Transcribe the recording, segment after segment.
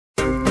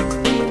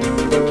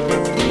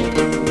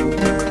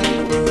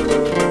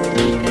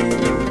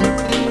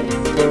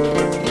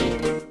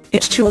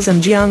Etchells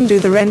and Young do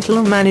the rental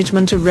and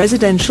management of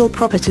residential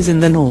properties in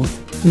the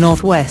north,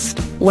 northwest,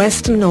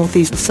 west and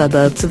northeast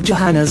suburbs of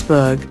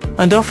Johannesburg,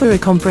 and offer a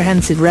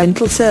comprehensive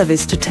rental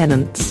service to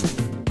tenants.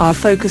 Our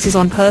focus is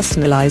on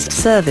personalized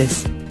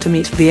service, to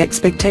meet the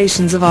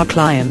expectations of our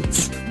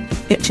clients.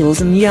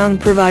 Etchells and Young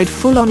provide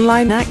full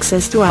online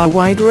access to our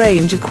wide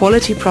range of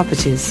quality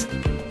properties.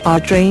 Our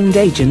trained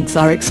agents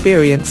are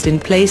experienced in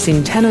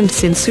placing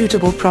tenants in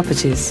suitable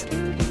properties.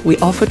 We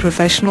offer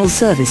professional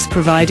service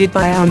provided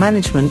by our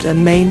management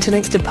and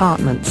maintenance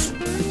departments.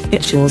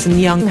 Etchells and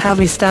Young have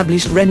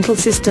established rental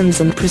systems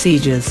and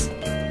procedures.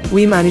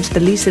 We manage the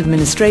lease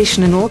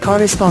administration and all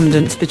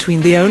correspondence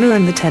between the owner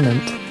and the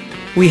tenant.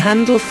 We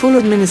handle full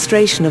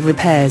administration of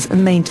repairs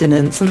and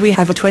maintenance, and we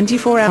have a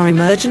 24-hour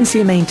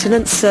emergency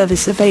maintenance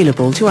service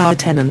available to our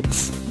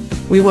tenants.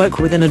 We work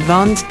with an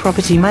advanced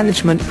property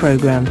management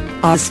program.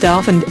 Our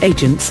staff and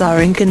agents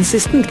are in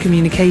consistent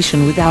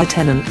communication with our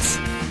tenants.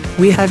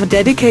 We have a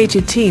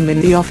dedicated team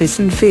in the office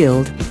and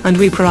field, and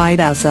we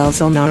pride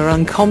ourselves on our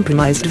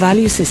uncompromised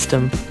value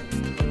system.